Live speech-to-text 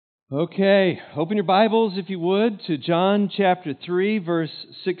Okay, open your Bibles, if you would, to John chapter 3, verse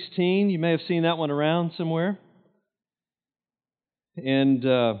 16. You may have seen that one around somewhere. And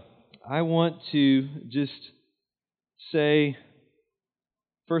I want to just say,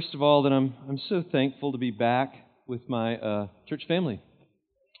 first of all, that I'm so thankful to be back with my church family.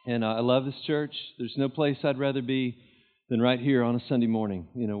 And I love this church. There's no place I'd rather be than right here on a Sunday morning,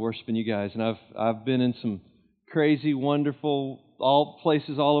 worshiping you guys. And I've been in some crazy, wonderful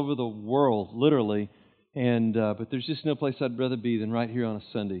places all over the world, literally, but there's just no place I'd rather be than right here on a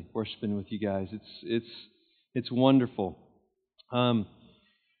Sunday, worshiping with you guys. It's wonderful. For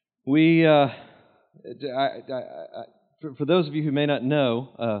those of you who may not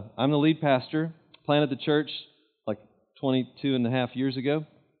know, I'm the lead pastor. Planted the church like 22 and a half years ago,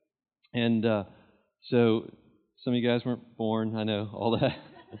 and so some of you guys weren't born. I know all that.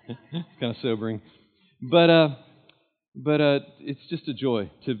 It's kind of sobering, but it's just a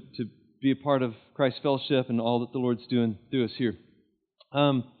joy to be a part of Christ Fellowship and all that the Lord's doing through us here.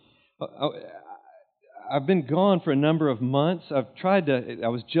 I've been gone for a number of months. I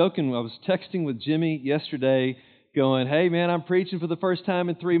was joking, I was texting with Jimmy yesterday going, hey man, I'm preaching for the first time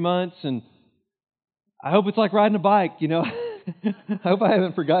in 3 months, and I hope it's like riding a bike, I hope I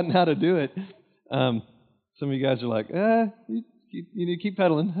haven't forgotten how to do it. Some of you guys are like, you need to keep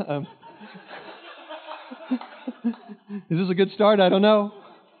pedaling. Is this a good start? I don't know.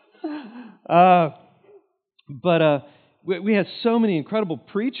 But we had so many incredible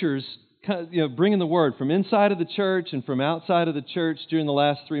preachers, bringing the word from inside of the church and from outside of the church during the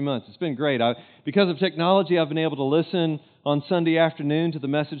last 3 months. It's been great. Because of technology, I've been able to listen on Sunday afternoon to the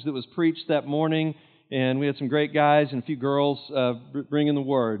message that was preached that morning, and we had some great guys and a few girls bringing the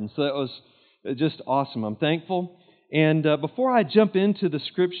word, and so that was just awesome. I'm thankful. And before I jump into the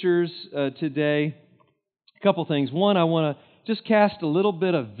scriptures today, a couple things. One, I want to just cast a little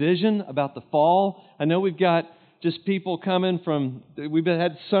bit of vision about the fall. I know we've got just people coming we've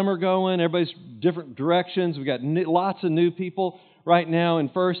had summer going, everybody's different directions. We've got lots of new people right now in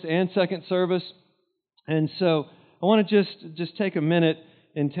first and second service. And so I want to just take a minute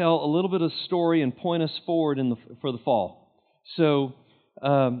and tell a little bit of story and point us forward for the fall. So,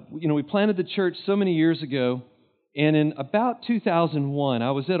 we planted the church so many years ago. And in about 2001,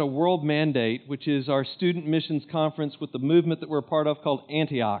 I was at a World Mandate, which is our student missions conference with the movement that we're a part of called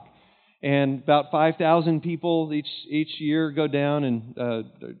Antioch. And about 5,000 people each year go down and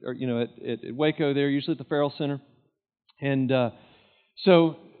at Waco there, usually at the Farrell Center. And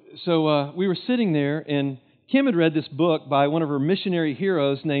so we were sitting there, and Kim had read this book by one of her missionary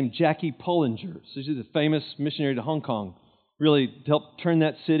heroes named Jackie Pullinger. So she's a famous missionary to Hong Kong, really helped turn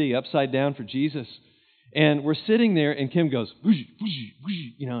that city upside down for Jesus. And we're sitting there, and Kim goes, whoosh, whoosh,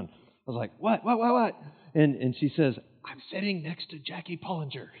 whoosh, and I was like, what? And she says, I'm sitting next to Jackie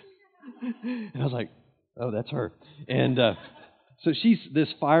Pullinger. And I was like, oh, that's her. And so she's this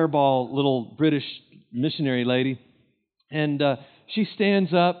fireball little British missionary lady, and she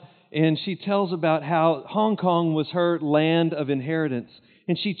stands up, and she tells about how Hong Kong was her land of inheritance.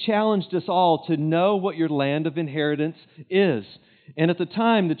 And she challenged us all to know what your land of inheritance is. And at the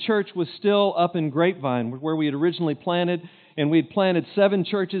time, the church was still up in Grapevine, where we had originally planted, and we had planted 7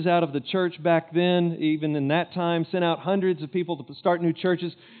 churches out of the church back then, even in that time, sent out hundreds of people to start new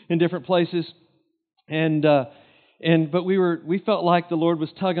churches in different places. But we felt like the Lord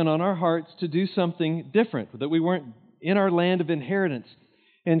was tugging on our hearts to do something different, that we weren't in our land of inheritance.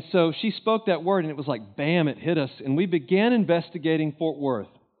 And so she spoke that word, and it was like, bam, it hit us. And we began investigating Fort Worth.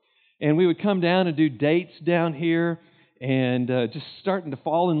 And we would come down and do dates down here, and just starting to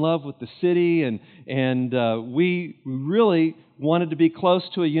fall in love with the city, and we really wanted to be close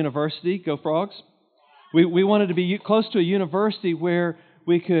to a university. Go Frogs! We wanted to be close to a university where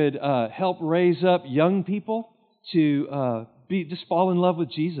we could help raise up young people to just fall in love with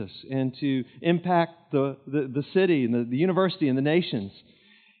Jesus and to impact the city and the university and the nations.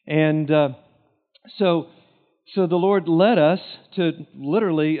 And so the Lord led us to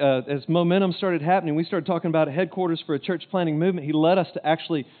literally, as momentum started happening, we started talking about a headquarters for a church planting movement. He led us to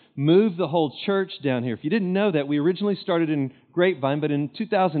actually move the whole church down here. If you didn't know that, we originally started in Grapevine, but in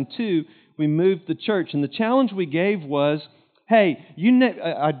 2002, we moved the church. And the challenge we gave was, hey,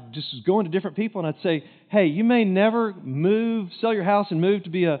 I just was going to different people, and I'd say, hey, you may never sell your house and move to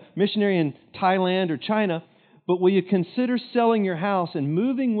be a missionary in Thailand or China, but will you consider selling your house and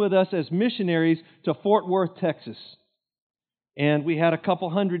moving with us as missionaries to Fort Worth, Texas? And we had a couple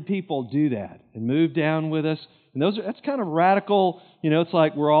hundred people do that and move down with us. And that's kind of radical. It's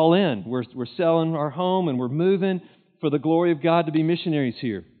like we're all in. We're selling our home and we're moving for the glory of God to be missionaries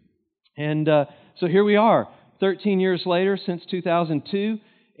here. And so here we are, 13 years later, since 2002.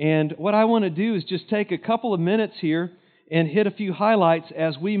 And what I want to do is just take a couple of minutes here and hit a few highlights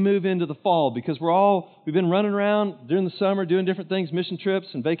as we move into the fall, because we've been running around during the summer doing different things, mission trips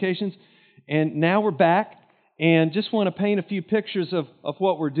and vacations, and now we're back, and just want to paint a few pictures of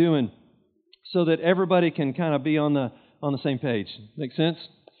what we're doing so that everybody can kind of be on the same page. Make sense?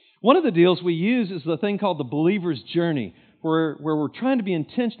 One of the deals we use is the thing called the believer's journey, where we're trying to be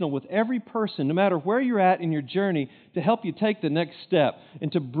intentional with every person, no matter where you're at in your journey, to help you take the next step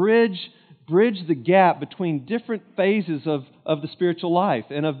and to bridge the gap between different phases of the spiritual life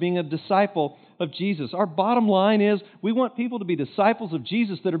and of being a disciple of Jesus. Our bottom line is we want people to be disciples of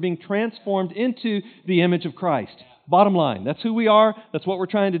Jesus that are being transformed into the image of Christ. Bottom line. That's who we are. That's what we're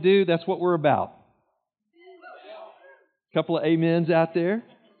trying to do. That's what we're about. A couple of amens out there.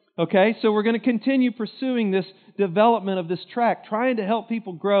 Okay, so we're going to continue pursuing this development of this track, trying to help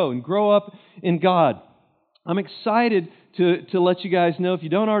people grow and grow up in God. I'm excited to let you guys know, if you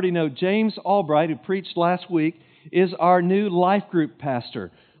don't already know, James Albright, who preached last week, is our new life groups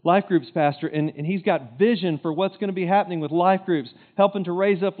pastor, and he's got vision for what's going to be happening with life groups, helping to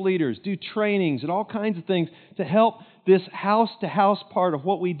raise up leaders, do trainings and all kinds of things to help this house-to-house part of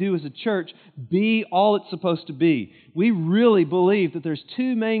what we do as a church be all it's supposed to be. We really believe that there's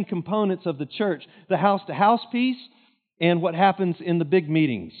two main components of the church, the house-to-house piece and what happens in the big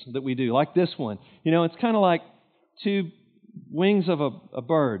meetings that we do, like this one. You know, it's kind of like two wings of a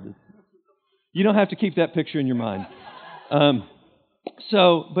bird. You don't have to keep that picture in your mind. But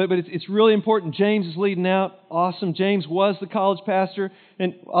it's really important. James is leading out. Awesome. James was the college pastor.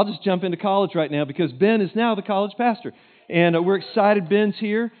 And I'll just jump into college right now because Ben is now the college pastor. And we're excited Ben's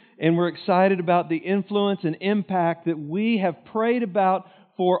here. And we're excited about the influence and impact that we have prayed about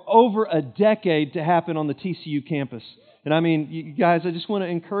for over a decade to happen on the TCU campus. And I mean, you guys, I just want to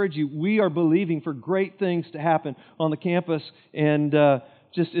encourage you. We are believing for great things to happen on the campus. And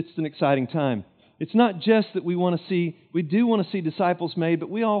it's an exciting time. It's not just that we do want to see disciples made, but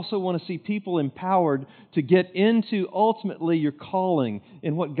we also want to see people empowered to get into ultimately your calling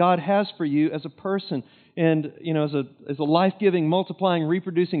and what God has for you as a person. And, you know, as a life-giving, multiplying,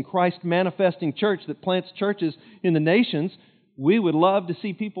 reproducing, Christ-manifesting church that plants churches in the nations, we would love to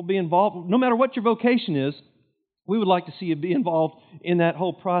see people be involved. No matter what your vocation is, we would like to see you be involved in that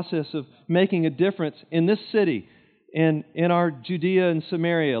whole process of making a difference in this city and in our Judea and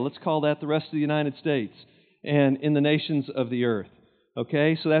Samaria, let's call that the rest of the United States, and in the nations of the earth.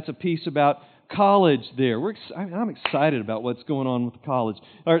 Okay, so that's a piece about college there. I'm excited about what's going on with college.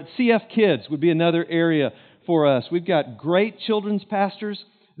 Our CF Kids would be another area for us. We've got great children's pastors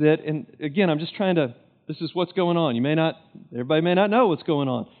and again, this is what's going on. Everybody may not know what's going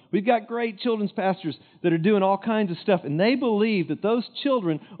on. We've got great children's pastors that are doing all kinds of stuff, and they believe that those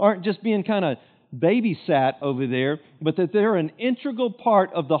children aren't just being kind of babysat over there, but that they're an integral part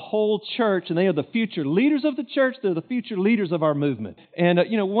of the whole church, and they are the future leaders of the church. They're the future leaders of our movement. And,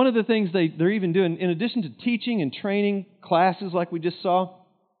 one of the things they're even doing, in addition to teaching and training classes like we just saw,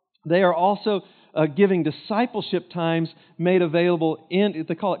 they are also giving discipleship times made available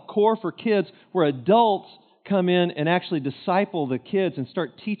they call it Core for Kids, where adults come in and actually disciple the kids and start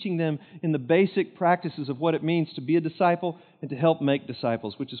teaching them in the basic practices of what it means to be a disciple and to help make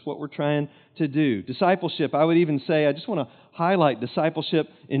disciples, which is what we're trying to do. Discipleship, I would even say, I just want to highlight discipleship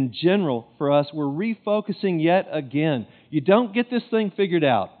in general for us. We're refocusing yet again. You don't get this thing figured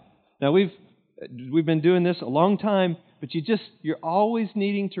out. Now, we've been doing this a long time, but you're always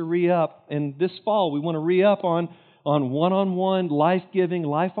needing to re-up. And this fall, we want to re-up on one-on-one, life-giving,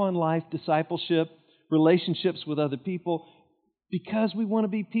 life-on-life discipleship, relationships with other people, because we want to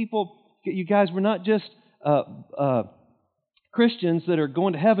be people. You guys, we're not just Christians that are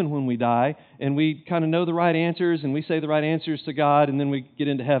going to heaven when we die, and we kind of know the right answers, and we say the right answers to God, and then we get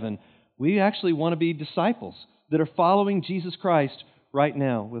into heaven. We actually want to be disciples that are following Jesus Christ right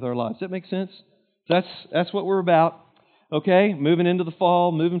now with our lives. Does that make sense? That's what we're about. Okay, moving into the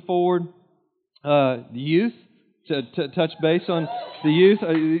fall, moving forward. The youth, to touch base on the youth.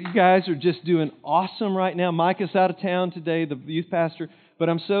 You guys are just doing awesome right now. Micah's out of town today, the youth pastor. But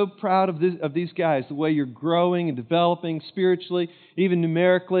I'm so proud of these guys, the way you're growing and developing spiritually, even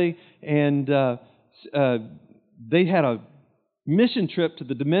numerically. And they had a mission trip to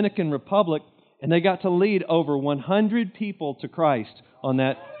the Dominican Republic, and they got to lead over 100 people to Christ on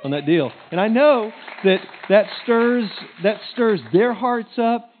that deal. And I know that stirs their hearts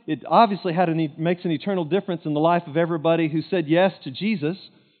up. It obviously makes an eternal difference in the life of everybody who said yes to Jesus.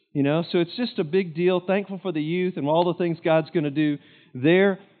 So it's just a big deal. Thankful for the youth and all the things God's going to do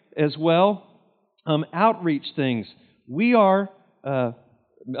there as well. Outreach things. We are a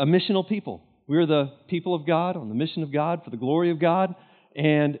missional people. We're the people of God on the mission of God for the glory of God.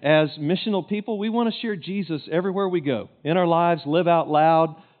 And as missional people, we want to share Jesus everywhere we go. In our lives, live out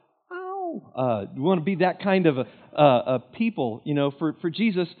loud. We want to be that kind of a people, for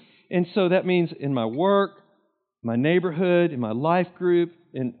Jesus. And so that means in my work, my neighborhood, in my life group,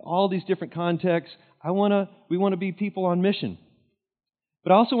 in all these different contexts, we want to be people on mission.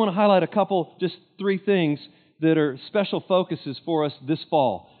 But I also want to highlight just 3 things that are special focuses for us this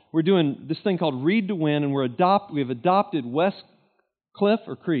fall. We're doing this thing called Read to Win, and we've adopted West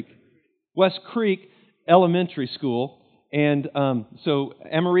Creek Elementary School. And so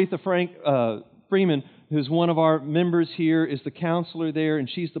Amoretha Freeman, who's one of our members here, is the counselor there, and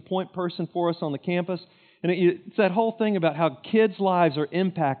she's the point person for us on the campus. And it's that whole thing about how kids' lives are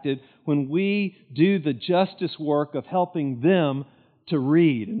impacted when we do the justice work of helping them to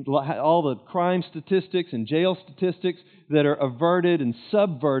read. And all the crime statistics and jail statistics that are averted and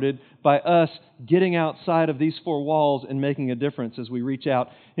subverted by us getting outside of these 4 walls and making a difference as we reach out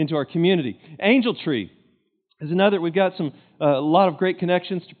into our community. Angel Tree is another. We've got a lot of great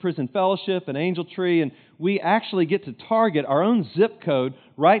connections to Prison Fellowship and Angel Tree, and we actually get to target our own zip code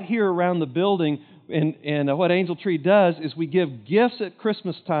right here around the building. And what Angel Tree does is we give gifts at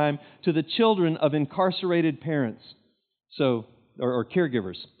Christmas time to the children of incarcerated parents, or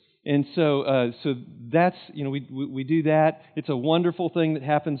caregivers. And so that's, we do that. It's a wonderful thing that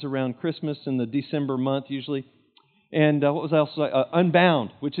happens around Christmas in the December month usually. And what was else?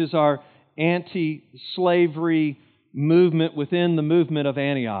 Unbound, which is our anti-slavery movement within the movement of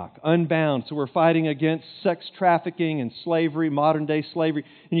Antioch. Unbound. So we're fighting against sex trafficking and slavery, modern-day slavery.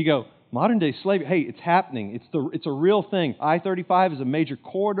 And you go, modern-day slavery? Hey, it's happening. It's a real thing. I-35 is a major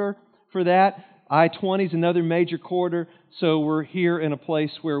corridor for that. I-20 is another major corridor. So we're here in a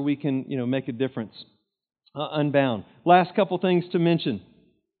place where we can, make a difference. Unbound. Last couple things to mention.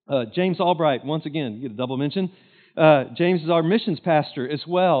 James Albright, once again, you get a double mention. James is our missions pastor as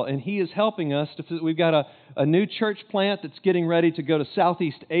well, and he is helping us. We've got a new church plant that's getting ready to go to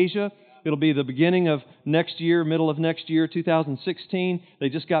Southeast Asia. It'll be the beginning of next year, middle of next year, 2016. They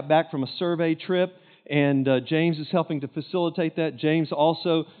just got back from a survey trip, and James is helping to facilitate that. James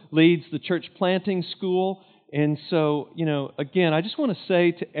also leads the church planting school. And so, again, I just want to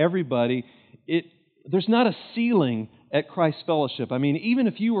say to everybody, there's not a ceiling at Christ Fellowship. I mean, even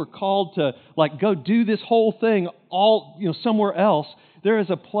if you were called to go do this whole thing somewhere else, there is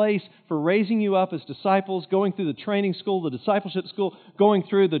a place for raising you up as disciples, going through the training school, the discipleship school, going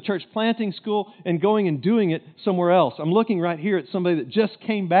through the church planting school, and going and doing it somewhere else. I'm looking right here at somebody that just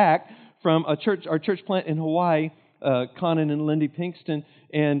came back from our church plant in Hawaii, Conan and Lindy Pinkston,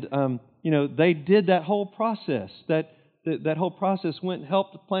 and they did that whole process. That whole process went and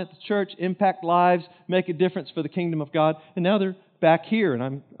helped to plant the church, impact lives, make a difference for the kingdom of God. And now they're back here,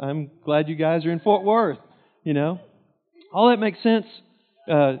 and I'm glad you guys are in Fort Worth. All that makes sense.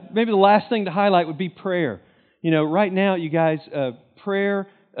 Maybe the last thing to highlight would be prayer. Right now, you guys, prayer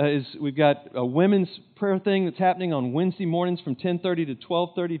we've got a women's prayer thing that's happening on Wednesday mornings from 10:30 to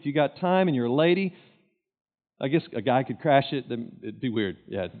 12:30. If you got time and you're a lady, I guess a guy could crash it. It'd be weird.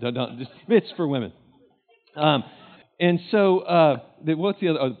 Yeah, don't it's for women. And so, what's the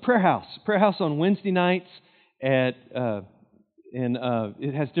other? Prayer House. Prayer House on Wednesday nights it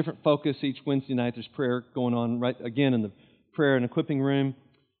has different focus each Wednesday night. There's prayer going on right again in the prayer and equipping room.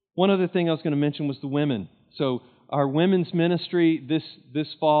 One other thing I was going to mention was the women. So our women's ministry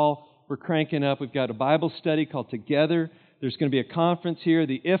this fall, we're cranking up. We've got a Bible study called Together. There's going to be a conference here.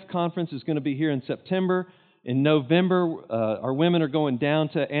 The IF conference is going to be here in September. In November, our women are going down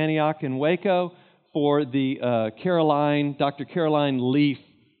to Antioch and Waco for the Dr. Caroline Leaf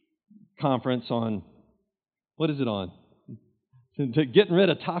conference on, what is it on? Getting rid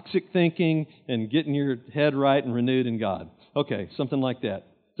of toxic thinking and getting your head right and renewed in God. Okay, something like that.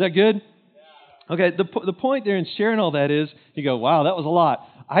 Is that good? Okay, the point there in sharing all that is, you go, wow, that was a lot.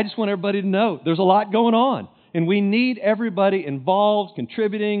 I just want everybody to know there's a lot going on. And we need everybody involved,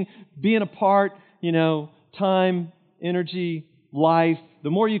 contributing, being a part, time, energy, life. The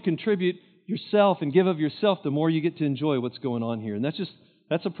more you contribute yourself and give of yourself, the more you get to enjoy what's going on here. And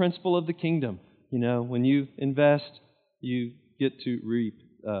that's a principle of the kingdom. When you invest, you get to reap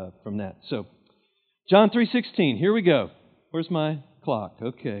from that. So, John 3:16, here we go. Where's my clock?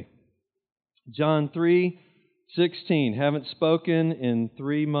 Okay. John 3:16, haven't spoken in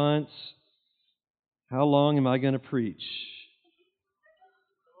 3 months. How long am I going to preach?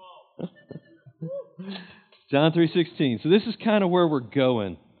 John 3:16. So this is kind of where we're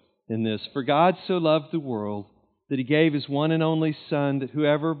going in this. For God so loved the world that He gave His one and only Son, that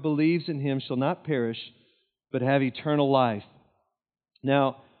whoever believes in Him shall not perish, but have eternal life.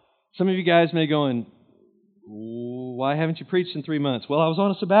 Now, some of you guys may go, Why haven't you preached in 3 months? Well, I was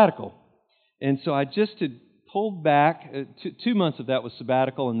on a sabbatical. And so I just had pulled back. 2 months of that was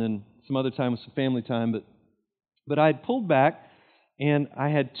sabbatical, and then some other time was some family time. But I had pulled back, and I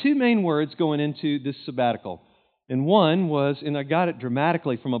had two main words going into this sabbatical. And one was, and I got it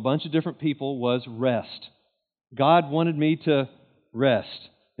dramatically from a bunch of different people, was rest. God wanted me to rest.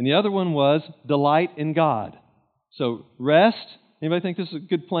 And the other one was delight in God. So rest. Anybody think this is a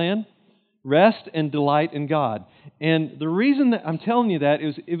good plan? Rest and delight in God. And the reason that I'm telling you that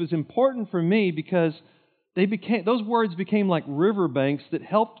is it was important for me because those words became like riverbanks that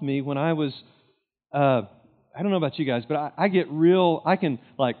helped me when I was, I don't know about you guys, but I can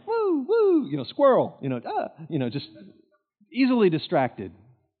like, woo, squirrel, just easily distracted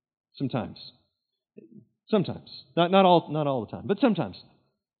sometimes. Sometimes. Not all the time, but sometimes.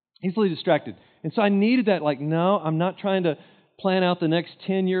 Easily distracted. And so I needed that, like, no, I'm not trying to plan out the next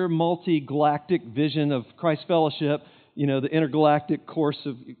 10-year multi-galactic vision of Christ Fellowship, the intergalactic course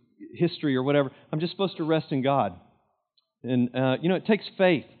of history or whatever. I'm just supposed to rest in God. And, it takes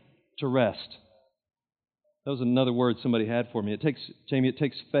faith to rest. That was another word somebody had for me. It takes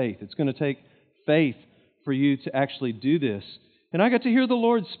faith. It's going to take faith for you to actually do this. And I got to hear the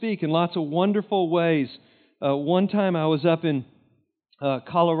Lord speak in lots of wonderful ways. One time I was up in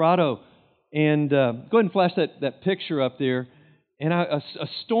Colorado, and go ahead and flash that picture up there. And a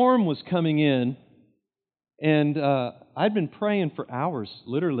storm was coming in, and I'd been praying for hours,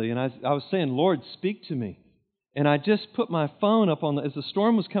 literally, and I was saying, Lord, speak to me. And I just put my phone up as the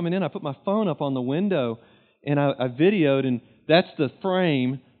storm was coming in, I put my phone up on the window, and I videoed, and that's the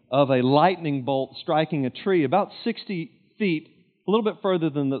frame of a lightning bolt striking a tree about 60 feet, a little bit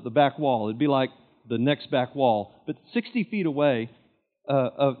further than the back wall. It'd be like the next back wall, but 60 feet away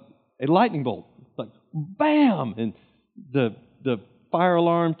of a lightning bolt, like bam, and the fire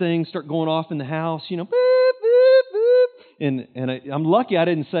alarm things start going off in the house, beep, beep, beep. And I'm lucky I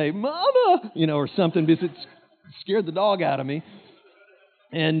didn't say "Mama," or something, because it scared the dog out of me.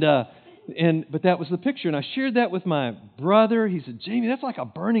 But that was the picture, and I shared that with my brother. He said, "Jamie, that's like a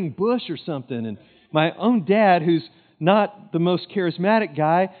burning bush or something." And my own dad, who's not the most charismatic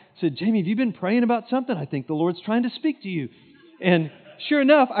guy, said, "Jamie, have you been praying about something? I think the Lord's trying to speak to you." And sure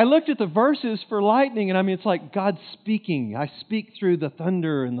enough, I looked at the verses for lightning, and it's like God speaking. I speak through the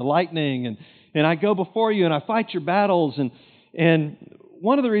thunder and the lightning, and I go before you, and I fight your battles. And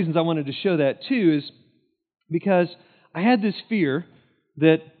one of the reasons I wanted to show that, too, is because I had this fear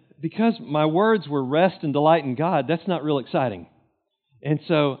that because my words were rest and delight in God, that's not real exciting. And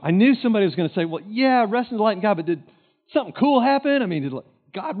so I knew somebody was going to say, well, yeah, rest and delight in God, but did something cool happen? I mean, did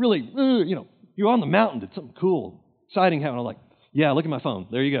God really, you're on the mountain, did something cool, exciting happen? I'm like, yeah, look at my phone.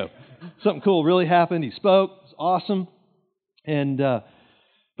 There you go. Something cool really happened. He spoke. It's awesome. And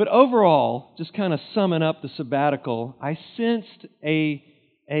but overall, just kind of summing up the sabbatical, I sensed a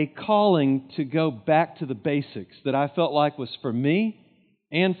calling to go back to the basics that I felt like was for me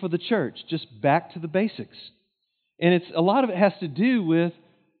and for the church, just back to the basics. And a lot of it has to do with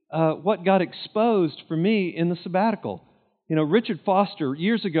what got exposed for me in the sabbatical. Richard Foster,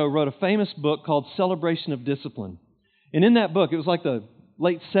 years ago, wrote a famous book called Celebration of Discipline. And in that book, it was like the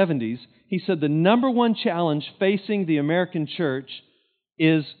late 70s, he said the number one challenge facing the American church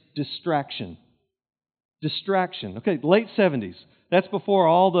is distraction. Distraction. Okay, late 70s. That's before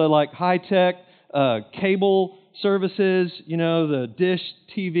all the high-tech cable services, the dish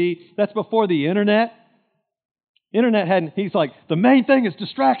TV. That's before the internet. Internet hadn't, he's like, the main thing is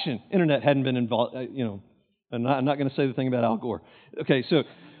distraction. Internet hadn't been involved, I'm not going to say the thing about Al Gore. Okay, so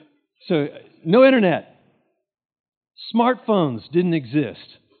no internet. Smartphones didn't exist.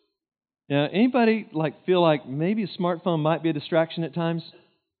 Now, anybody feel like maybe a smartphone might be a distraction at times?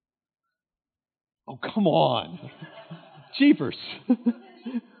 Oh, come on. Jeepers.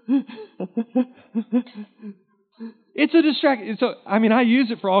 It's a distraction. So, I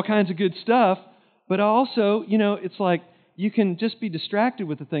use it for all kinds of good stuff, but also, it's like you can just be distracted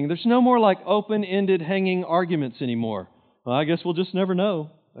with the thing. There's no more open-ended hanging arguments anymore. Well, I guess we'll just never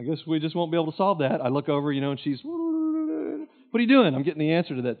know. I guess we just won't be able to solve that. I look over, and she's, what are you doing? I'm getting the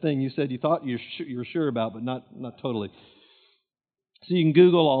answer to that thing you said you thought you were sure about, but not totally. So you can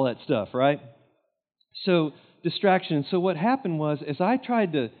Google all that stuff, right? So distraction. So what happened was, as I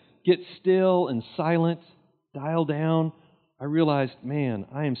tried to get still and silent, dial down, I realized, man,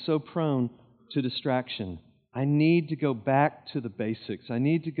 I am so prone to distraction. I need to go back to the basics. I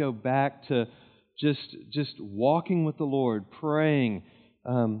need to go back to just walking with the Lord, praying.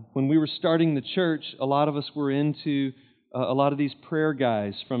 When we were starting the church, a lot of us were into a lot of these prayer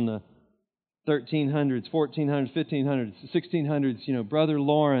guys from the 1300s, 1400s, 1500s, 1600s, Brother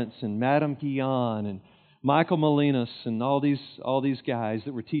Lawrence and Madame Guyon and Michael Molinas and all these guys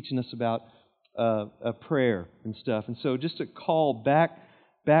that were teaching us about a prayer and stuff. And so just a call back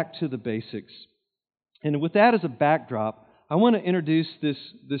to the basics. And with that as a backdrop, I want to introduce this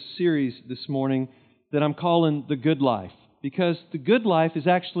series this morning that I'm calling The Good Life, because the good life is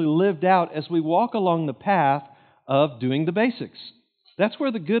actually lived out as we walk along the path of doing the basics. That's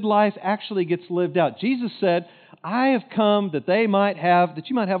where the good life actually gets lived out. Jesus said, I have come that you might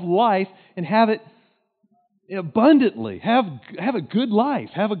have life and have it abundantly. Have a good life.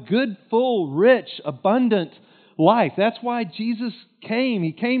 Have a good, full, rich, abundant life. That's why Jesus came.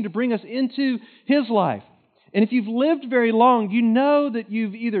 He came to bring us into His life. And if you've lived very long, you know that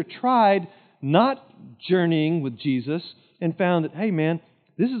you've either tried not journeying with Jesus and found that, hey man,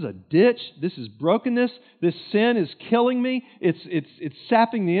 this is a ditch, this is brokenness, this sin is killing me, it's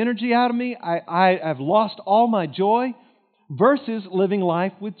sapping the energy out of me, I've lost all my joy, versus living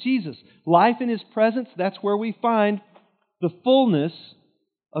life with Jesus. Life in His presence, that's where we find the fullness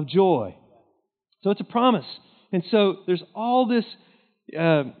of joy. So it's a promise. And so there's all this,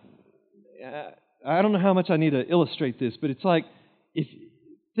 I don't know how much I need to illustrate this, but it's like,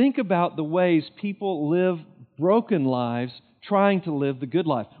 think about the ways people live broken lives trying to live the good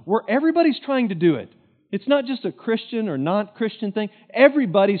life, where everybody's trying to do it. It's not just a Christian or non-Christian thing.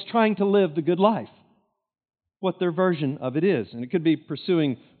 Everybody's trying to live the good life, what their version of it is. And it could be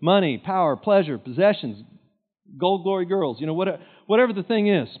pursuing money, power, pleasure, possessions, gold, glory, girls, whatever the thing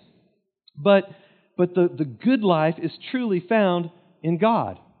is. But the good life is truly found in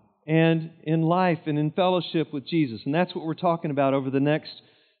God and in life and in fellowship with Jesus. And that's what we're talking about over the next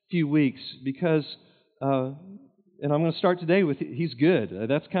few weeks, because and I'm going to start today with He's good.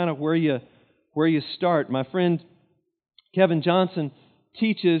 That's kind of where you start. My friend Kevin Johnson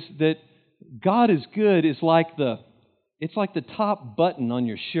teaches that God is good is like the top button on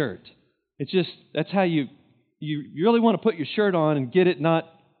your shirt. It's just, that's how you really want to put your shirt on and get it not,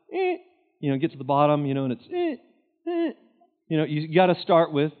 get to the bottom, and it's, you got to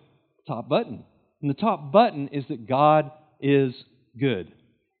start with top button. And the top button is that God is good.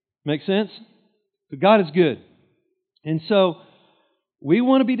 Make sense? But God is good. And so we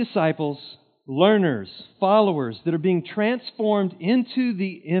want to be disciples, learners, followers that are being transformed into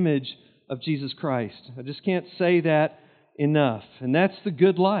the image of Jesus Christ. I just can't say that enough. And that's the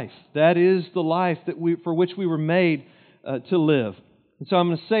good life. That is the life for which we were made to live. And so I'm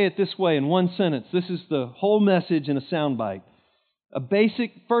going to say it this way in one sentence. This is the whole message in a soundbite. A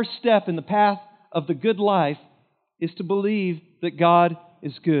basic first step in the path of the good life is to believe that God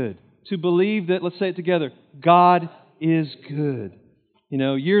is good. To believe that, let's say it together, God is good.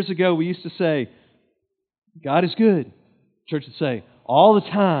 Years ago we used to say, God is good. Church would say, all the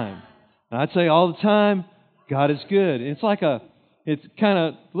time. And I'd say all the time, God is good. And it's kind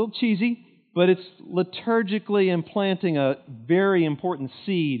of a little cheesy, but it's liturgically implanting a very important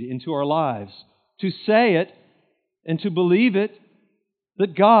seed into our lives. To say it and to believe it,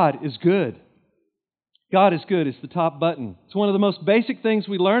 that God is good. God is good is the top button. It's one of the most basic things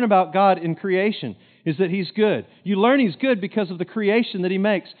we learn about God in creation, is that He's good. You learn He's good because of the creation that He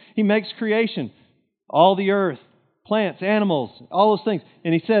makes. He makes creation, all the earth, plants, animals, all those things.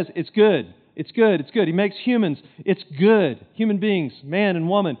 And He says, it's good, it's good, it's good. He makes humans, it's good. Human beings, man and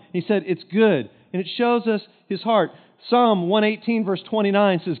woman. He said, it's good. And it shows us His heart. Psalm 118 verse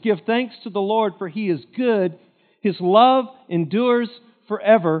 29 says, give thanks to the Lord, for He is good. His love endures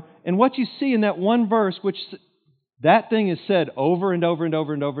forever. And what you see in that one verse, which that thing is said over and over and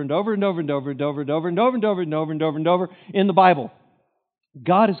over and over and over and over and over and over and over and over and over and over and over and over in the Bible.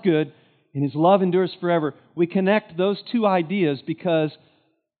 God is good and His love endures forever. We connect those two ideas because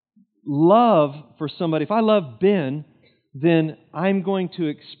love for somebody, if I love Ben, then I'm going to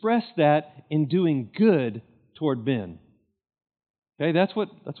express that in doing good toward Ben. Okay, that's what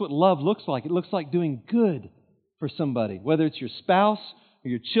love looks like. It looks like doing good for somebody, whether it's your spouse or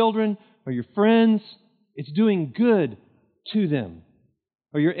your children or your friends. It's doing good to them.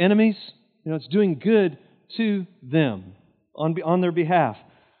 Or your enemies, it's doing good to them on their behalf.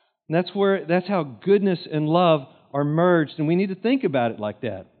 And that's how goodness and love are merged, and we need to think about it like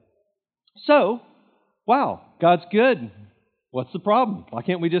that. So, wow, God's good. What's the problem? Why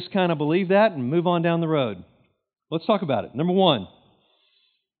can't we just kind of believe that and move on down the road? Let's talk about it. Number one,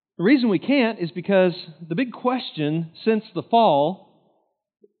 the reason we can't is because the big question since the fall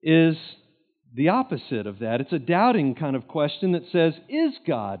is the opposite of that. It's a doubting kind of question that says, is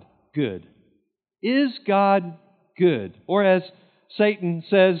God good? Is God good? Or as Satan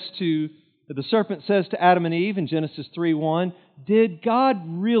says the serpent says to Adam and Eve in Genesis 3:1, did God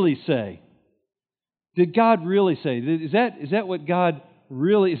really say? Did God really say? Is that what God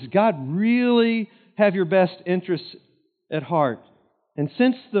really, is God really have your best interests at heart. And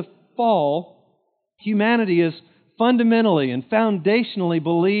since the fall, humanity has fundamentally and foundationally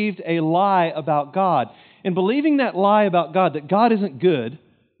believed a lie about God. And believing that lie about God, that God isn't good,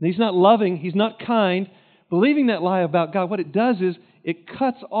 and He's not loving, He's not kind, believing that lie about God, what it does is it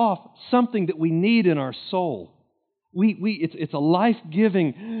cuts off something that we need in our soul. It's a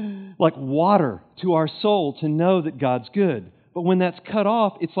life-giving, like water to our soul to know that God's good. But when that's cut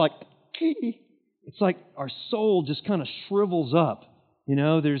off, it's like our soul just kind of shrivels up. You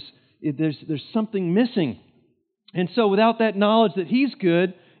know, there's something missing. And so without that knowledge that He's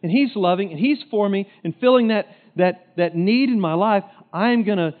good and He's loving and He's for me and filling that need in my life, I'm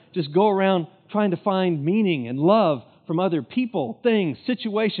going to just go around trying to find meaning and love from other people, things,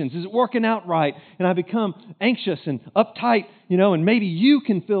 situations. Is it working out right? And I become anxious and uptight, and maybe you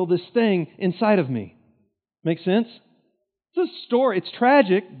can fill this thing inside of me. Make sense? It's a story. It's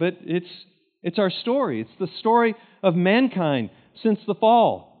tragic, but it's our story. It's the story of mankind since the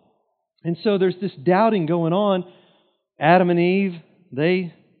fall. And so there's this doubting going on. Adam and Eve,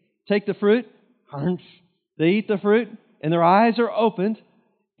 they take the fruit, they eat the fruit, and their eyes are opened.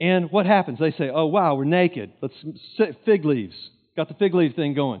 And what happens? They say, oh, wow, we're naked. Let's sit fig leaves. Got the fig leaf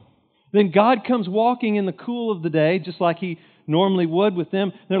thing going. Then God comes walking in the cool of the day, just like He normally would with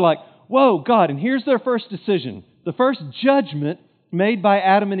them. They're like, whoa, God. And here's their first decision. The first judgment made by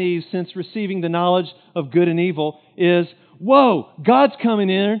Adam and Eve since receiving the knowledge of good and evil is, whoa, God's coming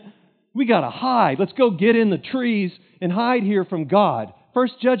in. We got to hide. Let's go get in the trees and hide here from God.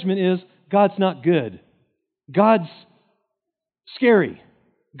 First judgment is, God's not good. God's scary.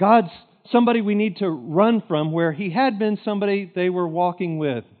 God's somebody we need to run from, where He had been somebody they were walking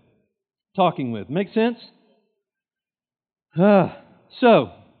with, talking with. Make sense?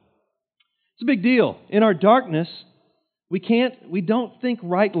 So, it's a big deal. In our darkness, we don't think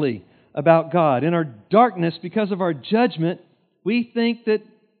rightly about God. In our darkness, because of our judgment, we think that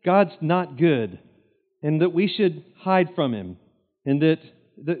God's not good and that we should hide from Him. And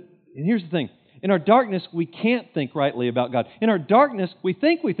here's the thing. In our darkness, we can't think rightly about God. In our darkness, we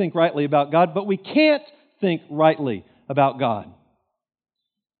think rightly about God, but we can't think rightly about God.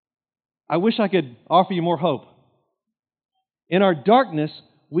 I wish I could offer you more hope. In our darkness,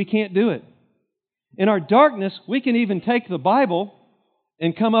 we can't do it. In our darkness, we can even take the Bible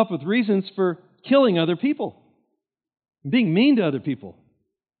and come up with reasons for killing other people, being mean to other people,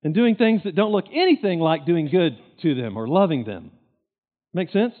 and doing things that don't look anything like doing good to them or loving them. Make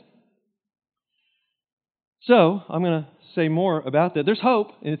sense? So, I'm going to say more about that. There's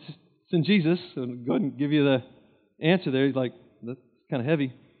hope, and it's in Jesus. So I'll go ahead and give you the answer there. Like, that's kind of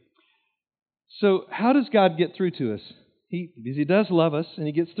heavy. So, how does God get through to us? Because He does love us, and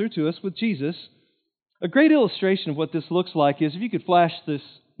He gets through to us with Jesus. A great illustration of what this looks like is, if you could flash this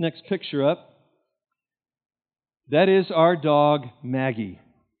next picture up, that is our dog, Maggie.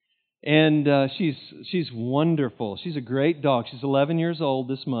 And she's wonderful. She's a great dog. She's 11 years old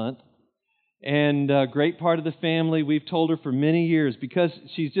this month. And a great part of the family. We've told her for many years, because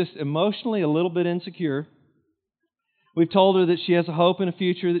she's just emotionally a little bit insecure. We've told her that she has a hope in a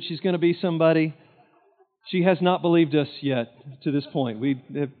future, that she's going to be somebody. She has not believed us yet to this point. We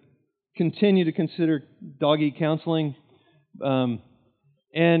have continued to consider doggy counseling. And,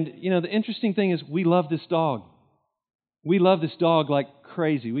 the interesting thing is, we love this dog. We love this dog like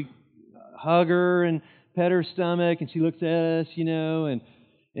crazy. We hug her and pet her stomach, and she looks at us,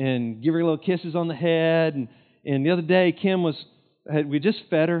 and give her little kisses on the head. And the other day, we just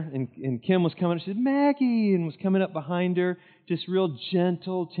fed her, and Kim was coming. She said, Maggie, and was coming up behind her, just real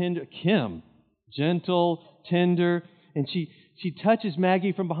gentle, tender. Kim, gentle, tender. And she touches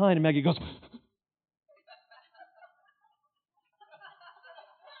Maggie from behind, and Maggie goes,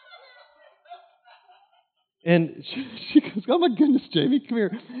 and she goes, oh my goodness, Jamie, come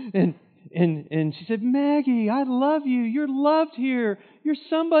here. And she said, Maggie, I love you. You're loved here. You're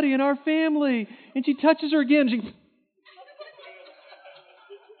somebody in our family. And she touches her again.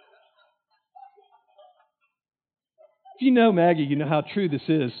 If you know Maggie, you know how true this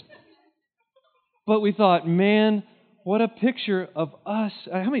is. But we thought, man, what a picture of us.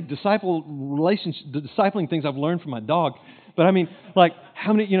 How many discipling things I've learned from my dog. But I mean, like,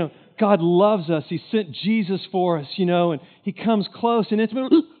 how many, God loves us. He sent Jesus for us, and He comes close and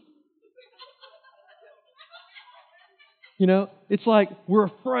intimate. It's like we're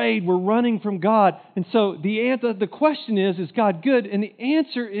afraid, we're running from God. And so the question is God good? And the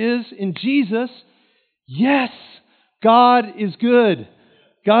answer is, in Jesus, yes, God is good.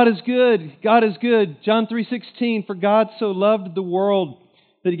 God is good. God is good. John 3:16, for God so loved the world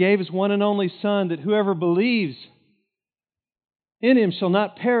that He gave His one and only Son, that whoever believes in Him shall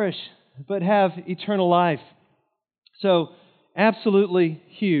not perish, but have eternal life. So, absolutely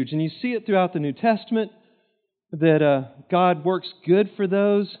huge. And you see it throughout the New Testament that God works good for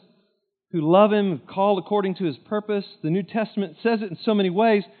those who love Him, called according to His purpose. The New Testament says it in so many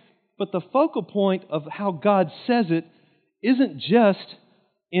ways, but the focal point of how God says it isn't just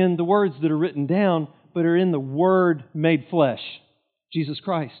in the words that are written down, but are in the Word made flesh, Jesus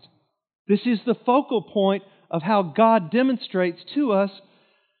Christ. This is the focal point of how God demonstrates to us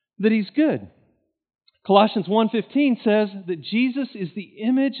that He's good. Colossians 1:15 says that Jesus is the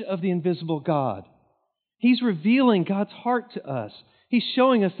image of the invisible God. He's revealing God's heart to us. He's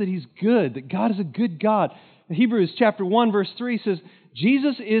showing us that He's good, that God is a good God. Hebrews chapter 1 verse 3 says,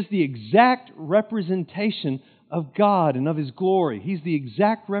 Jesus is the exact representation of God and of His glory. He's the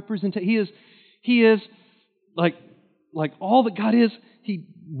exact representation. He is like all that God is, He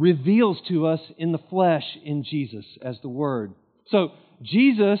reveals to us in the flesh in Jesus as the Word. So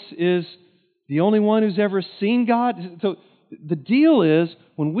Jesus is the only one who's ever seen God. So the deal is,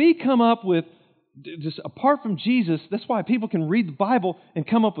 when we come up with, just apart from Jesus, that's why people can read the Bible and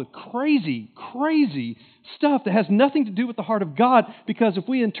come up with crazy stuff that has nothing to do with the heart of God, because if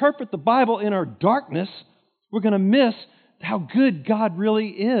we interpret the Bible in our darkness, we're going to miss how good God really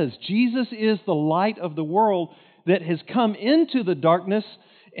is. Jesus is the light of the world that has come into the darkness,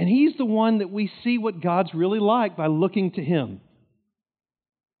 and He's the one that we see what God's really like by looking to Him.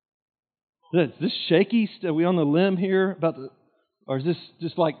 Is this shaky? Are we on the limb here or is this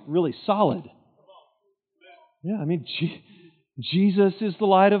just like really solid? Yeah, I mean, Jesus is the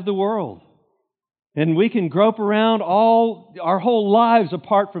light of the world. And we can grope around our whole lives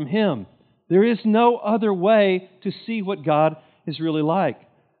apart from Him. There is no other way to see what God is really like.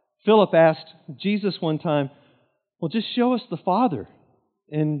 Philip asked Jesus one time, well, just show us the Father.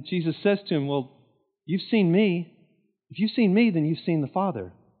 And Jesus says to him, well, you've seen me. If you've seen me, then you've seen the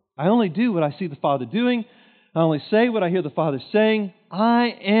Father. I only do what I see the Father doing. I only say what I hear the Father saying. I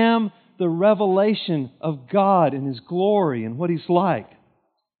am the revelation of God and His glory and what He's like.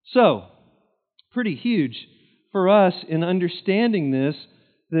 So, pretty huge for us in understanding this,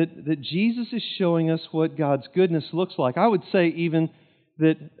 that Jesus is showing us what God's goodness looks like. I would say even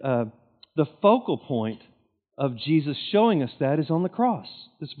that the focal point of Jesus showing us that is on the cross.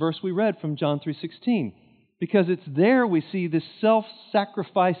 This verse we read from John 3:16. Because it's there we see this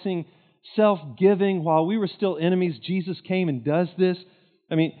self-sacrificing, self-giving. While we were still enemies, Jesus came and does this.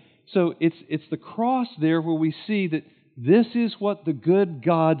 I mean, so it's the cross there where we see that this is what the good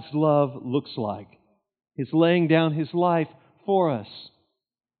God's love looks like. His laying down His life for us.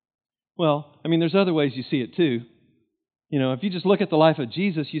 Well, I mean, there's other ways you see it too. You know, if you just look at the life of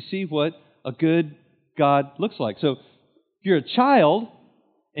Jesus, you see what a good God looks like. So if you're a child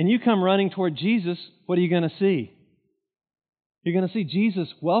and you come running toward Jesus, what are you going to see? You're going to see Jesus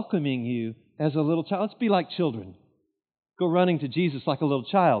welcoming you as a little child. Let's be like children. Go running to Jesus like a little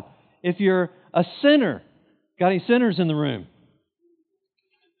child. If you're a sinner, got any sinners in the room?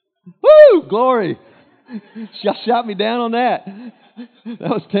 Woo! Glory! Shot me down on that. That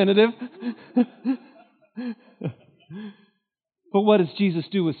was tentative. But what does Jesus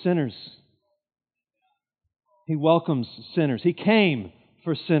do with sinners? He welcomes sinners. He came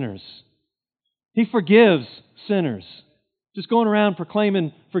for sinners. He forgives sinners. Just going around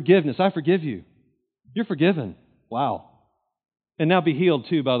proclaiming forgiveness. I forgive you. You're forgiven. Wow. And now be healed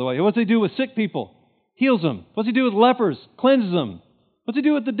too, by the way. What's He do with sick people? Heals them. What's He do with lepers? Cleanses them. What's He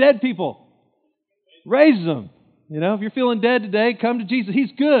do with the dead people? Raises them. You know, if you're feeling dead today, come to Jesus.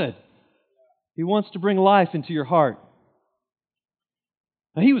 He's good. He wants to bring life into your heart.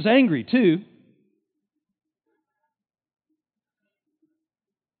 Now, He was angry too.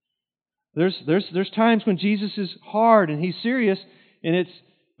 There's times when Jesus is hard and He's serious, and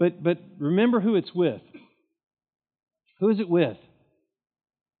but remember who it's with. Who is it with?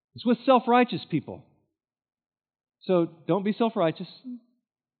 It's with self-righteous people. So don't be self-righteous.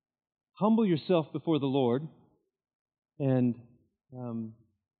 Humble yourself before the Lord, and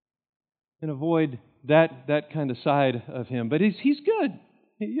avoid that kind of side of Him. But He's good.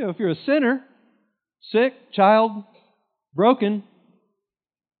 You know, if you're a sinner, sick, child, broken,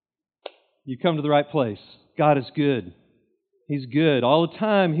 you come to the right place. God is good. He's good. All the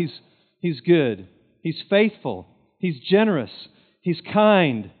time He's good. He's faithful. He's generous. He's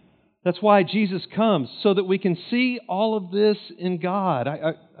kind. That's why Jesus comes, so that we can see all of this in God.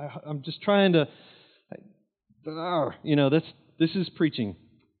 I'm just trying to, this is preaching.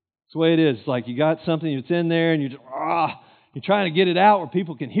 It's the way it is. Like you got something that's in there and you're trying to get it out where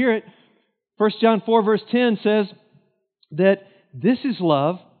people can hear it. 1 John 4 verse 10 says that this is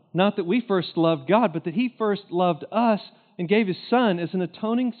love, not that we first loved God, but that He first loved us and gave His Son as an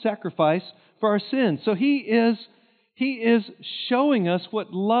atoning sacrifice for our sins. So He is showing us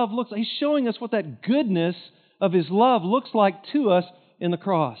what love looks like. He's showing us what that goodness of His love looks like to us in the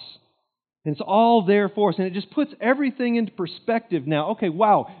cross. And it's all there for us. And it just puts everything into perspective now. Okay,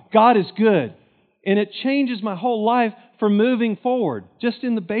 wow, God is good. And it changes my whole life for moving forward, just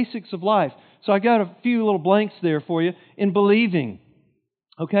in the basics of life. So I got a few little blanks there for you in believing.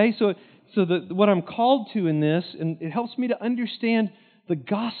 Okay, so what I'm called to in this, and it helps me to understand the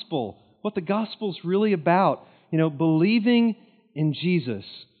gospel, what the gospel's really about. Believing in Jesus.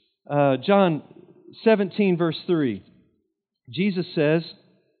 John 17, verse 3. Jesus says,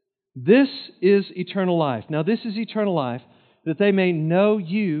 "This is eternal life." Now, this is eternal life, that they may know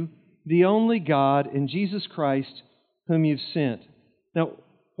you, the only God, and Jesus Christ, whom you've sent. Now,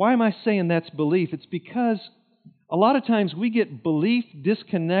 why am I saying that's belief? It's because a lot of times we get belief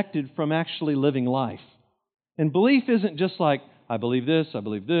disconnected from actually living life. And belief isn't just like, I believe this, I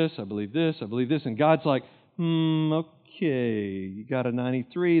believe this, I believe this, I believe this, and God's like, okay, you got a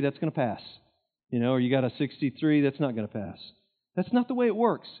 93, that's going to pass. Or you got a 63, that's not going to pass. That's not the way it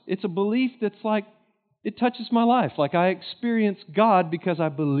works. It's a belief that's like, it touches my life. Like I experience God because I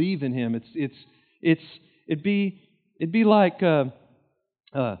believe in Him. It'd be like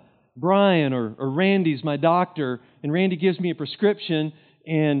Brian or Randy's my doctor, and Randy gives me a prescription,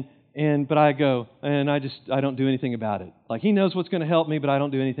 but I go and I don't do anything about it. Like he knows what's going to help me, but I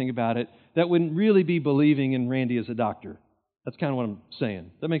don't do anything about it. That wouldn't really be believing in Randy as a doctor. That's kind of what I'm saying.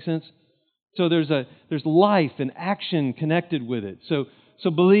 Does that make sense? So there's life and action connected with it. So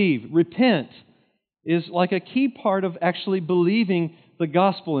believe, repent is like a key part of actually believing the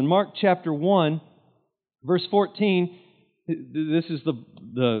gospel. In Mark chapter 1, verse 14, this is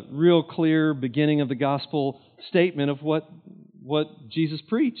the real clear beginning of the gospel statement of what Jesus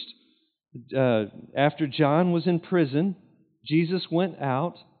preached. After John was in prison, Jesus went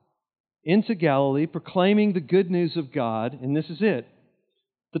out into Galilee proclaiming the good news of God, and this is it.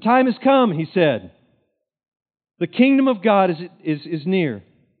 The time has come, He said. The kingdom of God is near.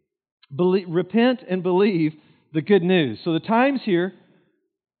 Repent and believe the good news. So the time's here.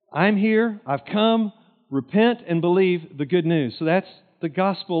 I'm here. I've come. Repent and believe the good news. So that's the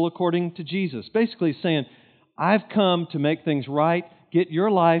gospel according to Jesus. Basically saying, I've come to make things right. Get your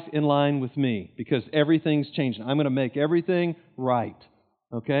life in line with me because everything's changing. I'm going to make everything right.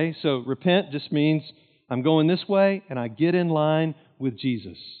 Okay? So repent just means I'm going this way and I get in line with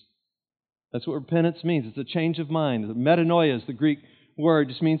Jesus. That's what repentance means. It's a change of mind. The metanoia is the Greek word.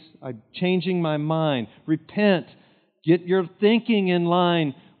 It just means I'm changing my mind. Repent. Get your thinking in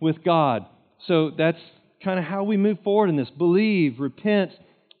line with God. So that's kind of how we move forward in this. Believe, repent,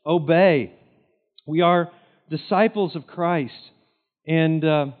 obey. We are disciples of Christ. And,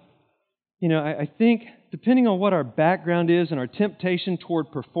 I think depending on what our background is and our temptation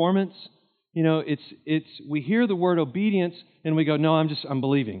toward performance, we hear the word obedience and we go, no, I'm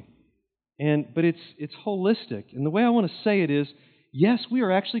believing. But it's holistic. And the way I want to say it is, yes, we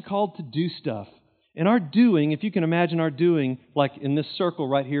are actually called to do stuff. And our doing, if you can imagine our doing, like in this circle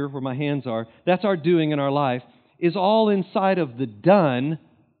right here where my hands are, that's our doing in our life, is all inside of the done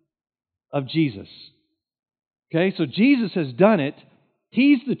of Jesus. Okay, so Jesus has done it.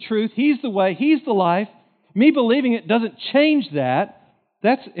 He's the truth. He's the way. He's the life. Me believing it doesn't change that.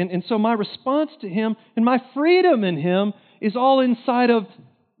 And so my response to Him and my freedom in Him is all inside of,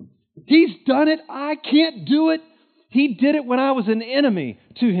 He's done it. I can't do it. He did it when I was an enemy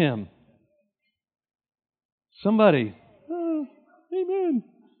to Him. Somebody, amen.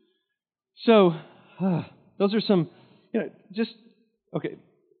 So, those are some, okay,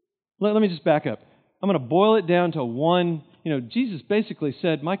 let me just back up. I'm going to boil it down to one. Jesus basically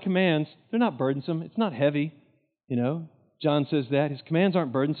said, my commands, they're not burdensome. It's not heavy. John says that. His commands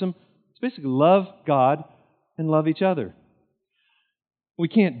aren't burdensome. It's basically love God and love each other. We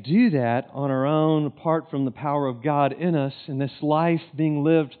can't do that on our own apart from the power of God in us and this life being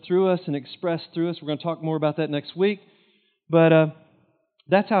lived through us and expressed through us. We're going to talk more about that next week. But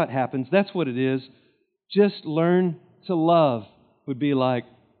that's how it happens. That's what it is. Just learn to love would be like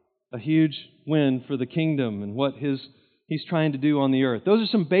a huge win for the kingdom and what He's trying to do on the earth. Those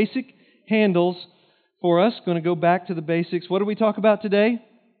are some basic handles for us. Going to go back to the basics. What did we talk about today?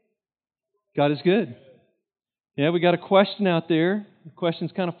 God is good. Yeah, we got a question out there. The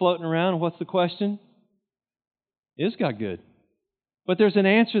question's kind of floating around. What's the question? Is God good? But there's an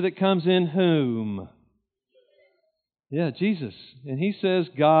answer that comes in whom? Yeah, Jesus. And He says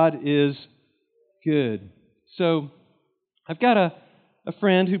God is good. So I've got a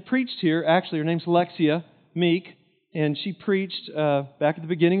friend who preached here. Actually, her name's Alexia Meek, and she preached back at the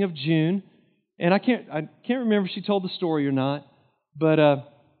beginning of June. And I can't remember if she told the story or not, but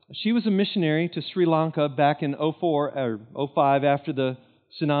she was a missionary to Sri Lanka back in '04 or '05 after the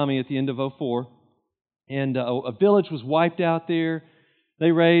tsunami at the end of '04. And a village was wiped out there.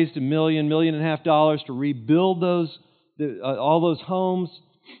 They raised $1.5 million to rebuild all those homes.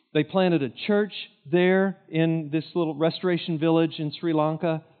 They planted a church there in this little restoration village in Sri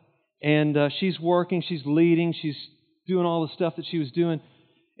Lanka. And she's working, she's leading, she's doing all the stuff that she was doing.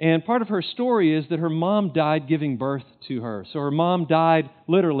 And part of her story is that her mom died giving birth to her. So her mom died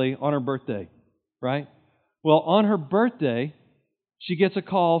literally on her birthday, right? Well, on her birthday, she gets a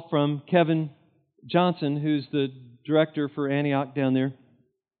call from Kevin Johnson, who's the director for Antioch down there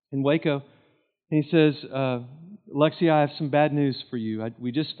in Waco. And he says, Lexi, I have some bad news for you.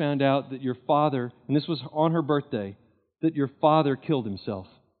 We just found out that your father, and this was on her birthday, that your father killed himself.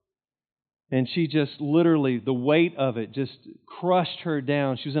 And she just literally, the weight of it just crushed her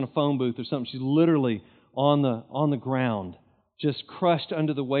down. She was in a phone booth or something. She's literally on the ground, just crushed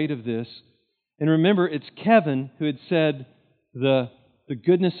under the weight of this. And remember, it's Kevin who had said the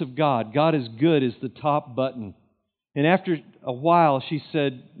goodness of God. God is good is the top button. And after a while, she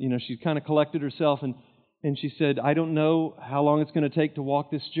said, she kind of collected herself and she said, I don't know how long it's going to take to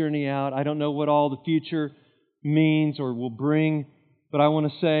walk this journey out. I don't know what all the future means or will bring. But I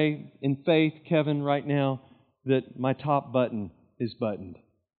want to say in faith, Kevin, right now, that my top button is buttoned.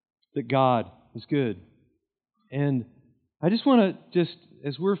 That God is good. And I just want to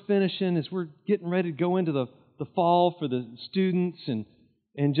as we're finishing, as we're getting ready to go into the fall for the students and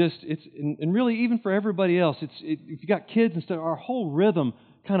really even for everybody else, if you got kids and stuff, our whole rhythm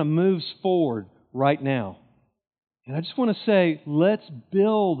kind of moves forward right now. And I just want to say, let's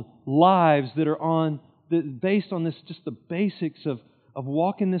build lives that are based on this, just the basics of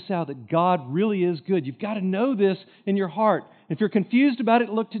walking this out, that God really is good. You've got to know this in your heart. If you're confused about it,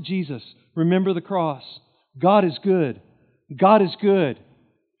 look to Jesus. Remember the cross. God is good. God is good.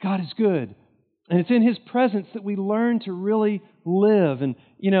 God is good. And it's in His presence that we learn to really live. And,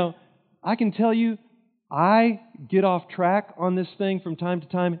 I can tell you, I get off track on this thing from time to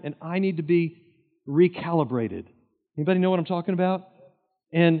time, and I need to be recalibrated. Anybody know what I'm talking about?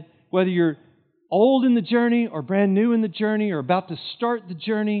 And whether you're old in the journey or brand new in the journey or about to start the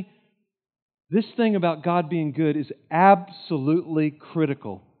journey, this thing about God being good is absolutely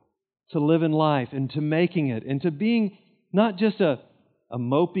critical to living life and to making it and to being not just a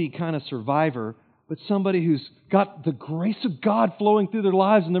mopey kind of survivor, but somebody who's got the grace of God flowing through their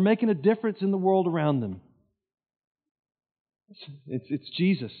lives and they're making a difference in the world around them. It's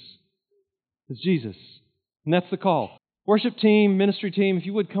Jesus. It's Jesus. And that's the call. Worship team, ministry team, if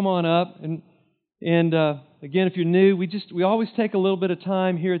you would come on up. And again, if you're new, we always take a little bit of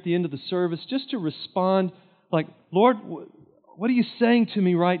time here at the end of the service just to respond like, Lord, what are you saying to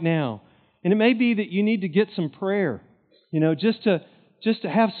me right now? And it may be that you need to get some prayer, just to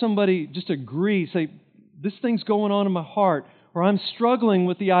have somebody just agree, say, this thing's going on in my heart, or I'm struggling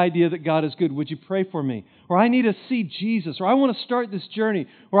with the idea that God is good. Would you pray for me? Or I need to see Jesus, or I want to start this journey,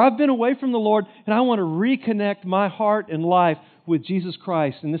 or I've been away from the Lord and I want to reconnect my heart and life with Jesus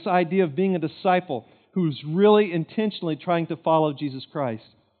Christ and this idea of being a disciple who's really intentionally trying to follow Jesus Christ.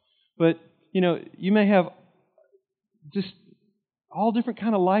 But, you may have just all different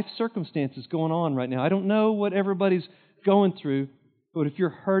kind of life circumstances going on right now. I don't know what everybody's going through, but if you're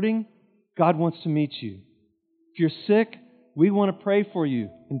hurting, God wants to meet you. If you're sick, we want to pray for you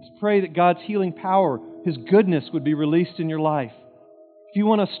and to pray that God's healing power, His goodness would be released in your life. If you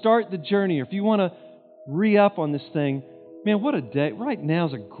want to start the journey, or if you want to re-up on this thing, man, what a day. Right now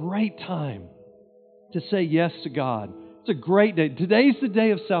is a great time to say yes to God. It's a great day. Today's the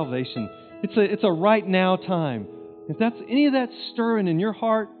day of salvation. It's a right now time. If that's any of that stirring in your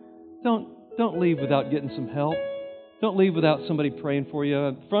heart, don't leave without getting some help. Don't leave without somebody praying for you.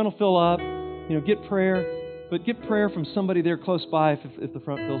 The front will fill up. Get prayer. But get prayer from somebody there close by if the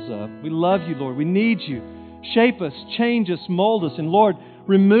front fills up. We love you, Lord. We need you. Shape us, change us, mold us. And Lord,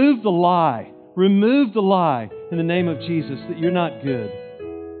 remove the lie. Remove the lie in the name of Jesus that you're not good.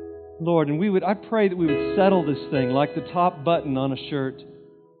 Lord, and I pray that we would settle this thing like the top button on a shirt.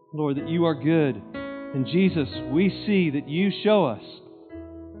 Lord, that you are good. And Jesus, we see that you show us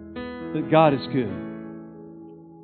that God is good.